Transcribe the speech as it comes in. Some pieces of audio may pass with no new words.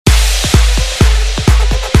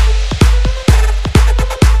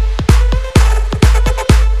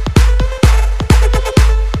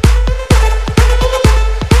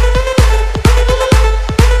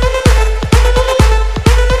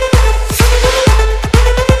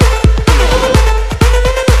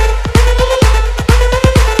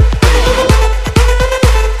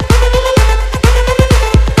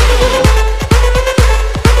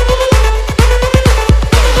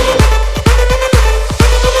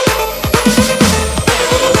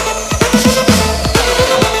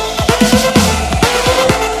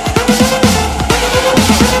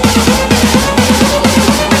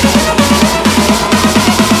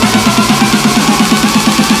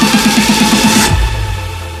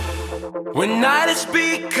When night has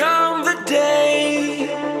become the day,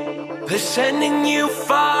 they're sending you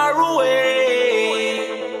far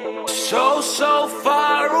away, so, so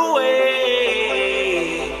far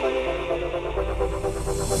away.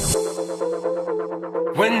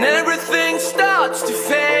 When everything starts to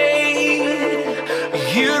fade,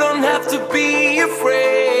 you don't have to be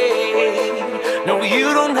afraid. No,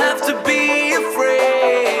 you don't have to be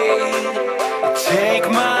afraid. Take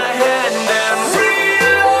my hand and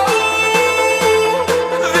reload.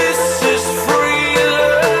 This is free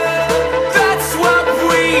love. That's what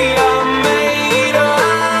we are made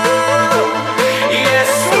of.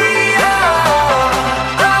 Yes, we are.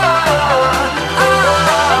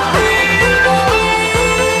 Reload.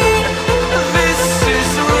 This is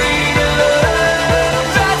real love.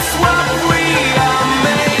 That's what we are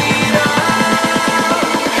made of.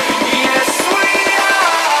 Yes, we are.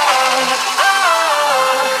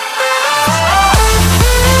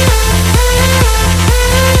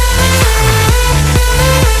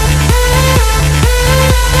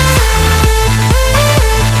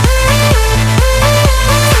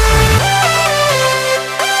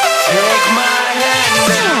 Take my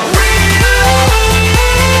hand and reload.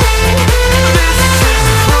 This is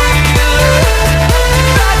free love.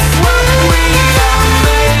 That's what we are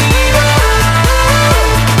made of.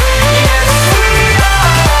 Yes, we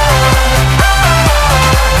are.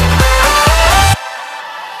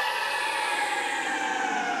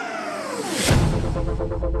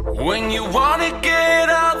 When you wanna get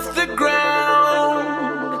off the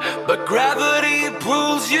ground, but gravity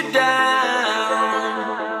pulls you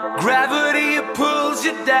down. Gravity pulls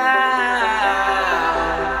you down.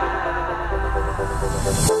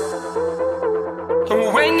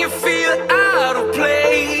 And when you feel out of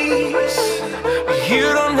place, you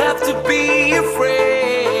don't have to be afraid.